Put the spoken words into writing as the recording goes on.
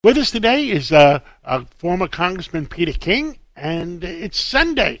With us today is former Congressman Peter King, and it's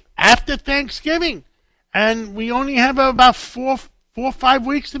Sunday after Thanksgiving, and we only have about four or 5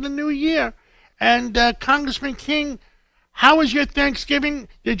 weeks to the new year. And Congressman King, how was your Thanksgiving?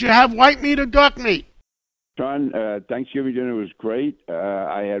 Did you have white meat or dark meat? John, Thanksgiving dinner was great.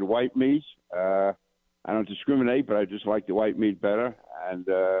 I had white meat. I don't discriminate, but I just like the white meat better. And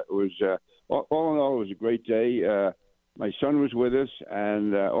it was, all in all, it was a great day. My son was with us,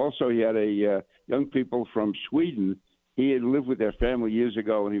 and also he had young people from Sweden. He had lived with their family years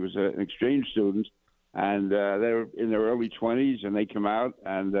ago, and he was an exchange student. And they were in their early 20s, and they come out,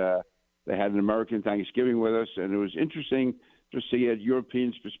 and they had an American Thanksgiving with us. And it was interesting just to get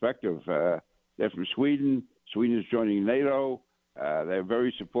Europeans' perspective. They're from Sweden. Sweden is joining NATO. They're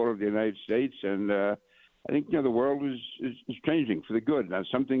very supportive of the United States, and I think the world is changing for the good. Now,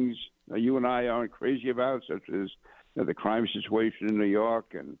 some things you and I aren't crazy about, such as the crime situation in New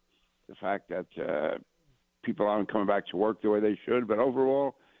York and the fact that people aren't coming back to work the way they should. But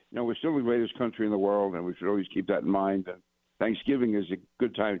overall, we're still the greatest country in the world, and we should always keep that in mind. And Thanksgiving is a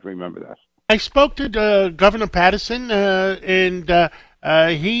good time to remember that. I spoke to Governor Patterson, and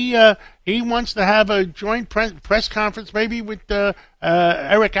he wants to have a joint press conference, maybe with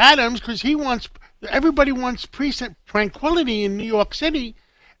Eric Adams, because everybody wants tranquility in New York City,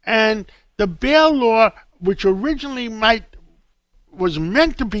 and the bail law, which originally was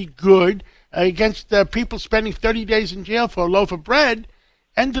meant to be good against people spending 30 days in jail for a loaf of bread,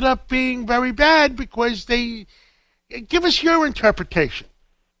 ended up being very bad because they give us your interpretation.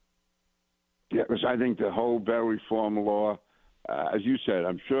 Yeah, because I think the whole bail reform law, as you said,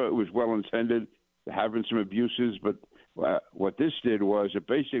 I'm sure it was well intended. There have been some abuses, but what this did was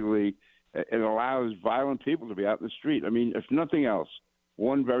it allows violent people to be out in the street. I mean, if nothing else,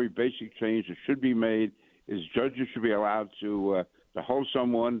 one very basic change that should be made is judges should be allowed to hold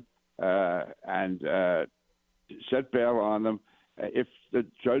someone and set bail on them if the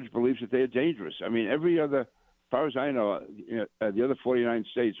judge believes that they are dangerous. I mean, as far as I know, the other 49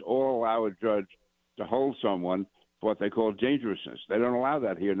 states all allow a judge to hold someone for what they call dangerousness. They don't allow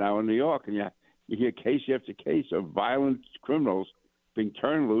that here now in New York, and you hear case after case of violent criminals being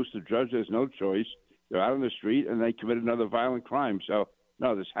turned loose. The judge has no choice. They're out on the street, and they commit another violent crime. So,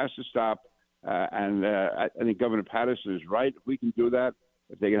 no, this has to stop. And I think Governor Patterson is right. If we can do that,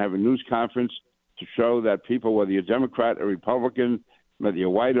 if they can have a news conference to show that people, whether you're Democrat or Republican, whether you're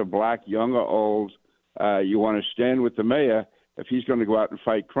white or black, young or old, you want to stand with the mayor if he's going to go out and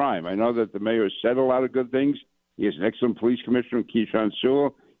fight crime. I know that the mayor has said a lot of good things. He has an excellent police commissioner, Keyshawn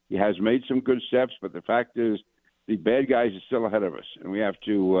Sewell. He has made some good steps, but the fact is the bad guys are still ahead of us. And we have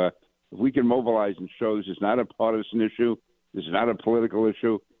to, if we can mobilize and show this is not a partisan issue, this is not a political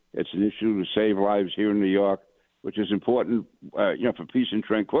issue, it's an issue to save lives here in New York, which is important, for peace and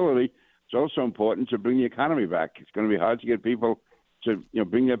tranquility. It's also important to bring the economy back. It's going to be hard to get people to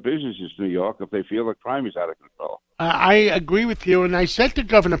bring their businesses to New York if they feel that crime is out of control. I agree with you, and I said to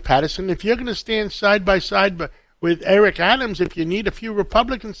Governor Patterson, if you're going to stand side by side with Eric Adams, if you need a few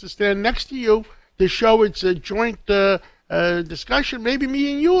Republicans to stand next to you to show it's a joint discussion, maybe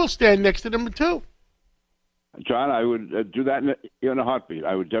me and you will stand next to them too. John, I would do that in a heartbeat.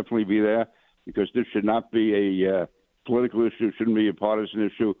 I would definitely be there because this should not be a political issue. It shouldn't be a partisan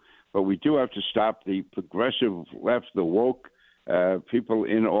issue. But we do have to stop the progressive left, the woke people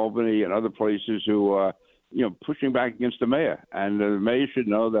in Albany and other places who are, pushing back against the mayor. And the mayor should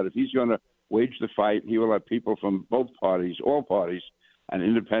know that if he's going to wage the fight, he will have people from both parties, all parties, and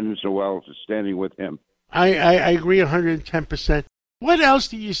independents as well, standing with him. I agree 110%. What else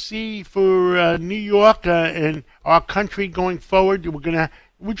do you see for New York and our country going forward?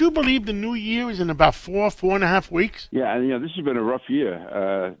 Would you believe the new year is in about 4.5 weeks? Yeah, and this has been a rough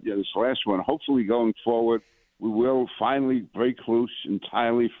year. This last one. Hopefully, going forward, we will finally break loose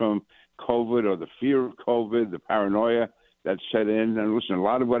entirely from COVID or the fear of COVID, the paranoia that set in. And listen, a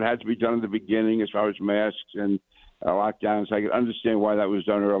lot of what had to be done in the beginning, as far as masks and lockdowns, I could understand why that was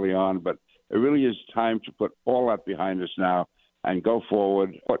done early on, but it really is time to put all that behind us now and go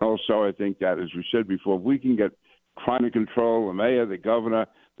forward. But also, I think that, as we said before, if we can get crime in control, the mayor, the governor,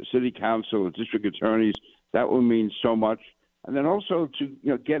 the city council, the district attorneys, that will mean so much. And then also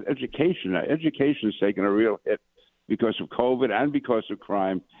to get education. Education is taking a real hit because of COVID and because of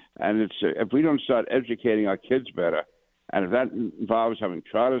crime. And it's if we don't start educating our kids better, and if that involves having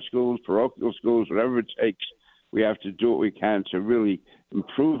charter schools, parochial schools, whatever it takes, we have to do what we can to really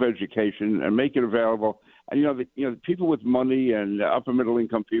improve education and make it available. And the people with money and upper middle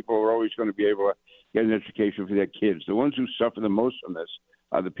income people are always going to be able to get an education for their kids. The ones who suffer the most from this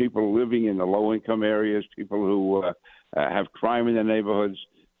are the people living in the low income areas, people who have crime in their neighborhoods.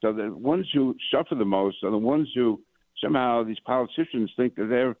 So the ones who suffer the most are the ones who somehow these politicians think that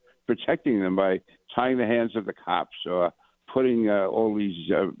they're protecting them by tying the hands of the cops or putting all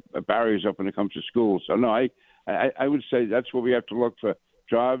these barriers up when it comes to schools. So no, I would say that's where we have to look for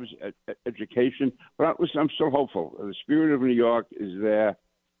jobs, education. But I'm still hopeful. The spirit of New York is there.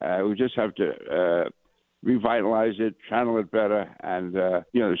 We just have to revitalize it, channel it better, and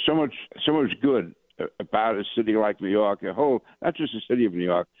there's so much good about a city like New York. Not just the city of New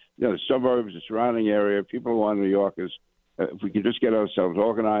York. The suburbs, the surrounding area. People who are New Yorkers. If we can just get ourselves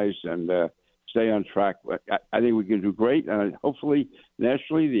organized and stay on track, I think we can do great. And hopefully,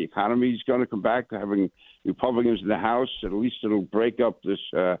 nationally, the economy is going to come back to having Republicans in the House. At least it'll break up this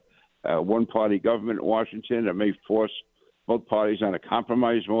one-party government in Washington. It may force both parties on a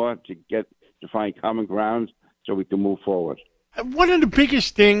compromise more to find common ground so we can move forward. One of the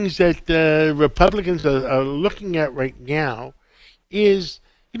biggest things that Republicans are looking at right now is,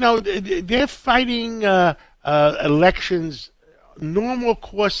 they're fighting elections, normal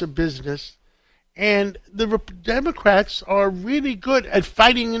course of business, and the Democrats are really good at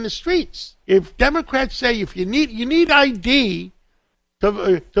fighting in the streets. If Democrats say if you need ID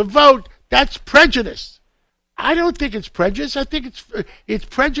to vote, that's prejudice. I don't think it's prejudice. I think it's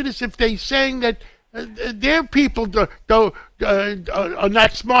prejudice if they're saying that their people are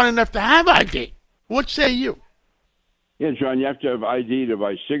not smart enough to have ID. What say you? Yeah, John, you have to have ID to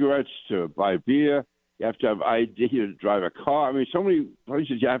buy cigarettes, to buy beer. You have to have ID to drive a car. I mean, so many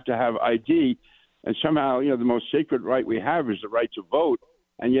places you have to have ID, and somehow, the most sacred right we have is the right to vote,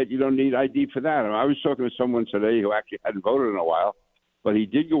 and yet you don't need ID for that. I was talking to someone today who actually hadn't voted in a while, but he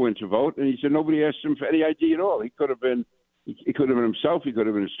did go in to vote, and he said nobody asked him for any ID at all. He could have been himself. He could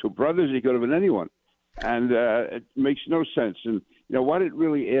have been his two brothers. He could have been anyone, and it makes no sense. And what it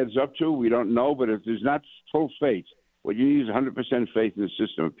really adds up to, we don't know. But if there's not full faith, what you need is 100% faith in the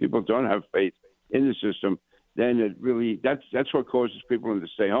system. If people don't have faith in the system, then it really that's what causes people to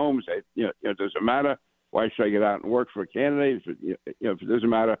stay home. Say, it doesn't matter. Why should I get out and work for a candidate? If it doesn't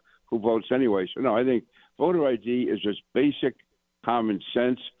matter who votes anyway. So no, I think voter ID is just basic common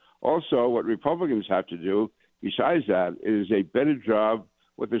sense. Also, what Republicans have to do, besides that, is a better job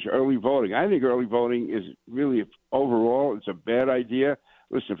with this early voting. I think early voting is really, overall, it's a bad idea.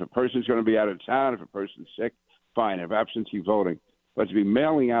 Listen, if a person's going to be out of town, if a person's sick, fine, have absentee voting. But to be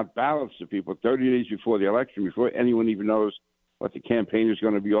mailing out ballots to people 30 days before the election, before anyone even knows what the campaign is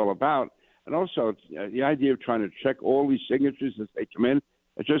going to be all about, and also the idea of trying to check all these signatures as they come in,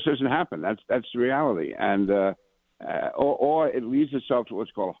 it just doesn't happen. That's the reality. And or it leads itself to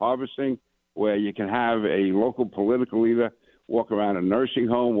what's called harvesting, where you can have a local political leader walk around a nursing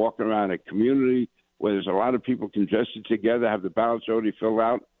home, walk around a community where there's a lot of people congested together, have the ballots already filled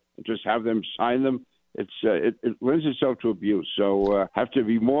out, and just have them sign them. It lends itself to abuse. So have to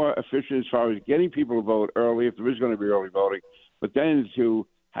be more efficient as far as getting people to vote early, if there is going to be early voting, but then to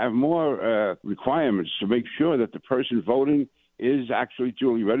have more requirements to make sure that the person voting is actually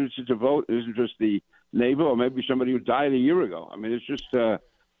duly registered to vote. It isn't just the neighbor or maybe somebody who died a year ago. I mean, it's just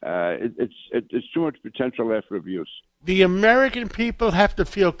it's too much potential there for abuse. The American people have to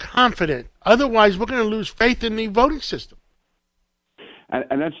feel confident. Otherwise, we're going to lose faith in the voting system.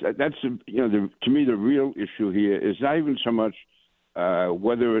 And that's to me, the real issue here is not even so much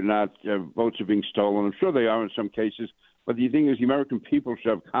whether or not votes are being stolen. I'm sure they are in some cases. But the thing is, the American people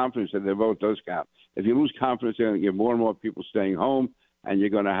should have confidence that their vote does count. If you lose confidence, you're going to get more and more people staying home, and you're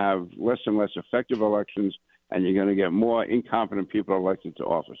going to have less and less effective elections, and you're going to get more incompetent people elected to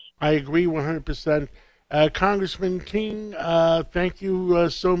office. I agree 100%. Congressman King, thank you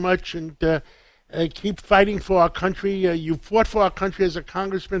so much, and keep fighting for our country. You fought for our country as a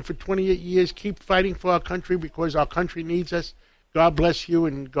congressman for 28 years. Keep fighting for our country because our country needs us. God bless you,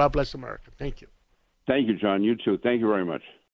 and God bless America. Thank you. Thank you, John. You too. Thank you very much.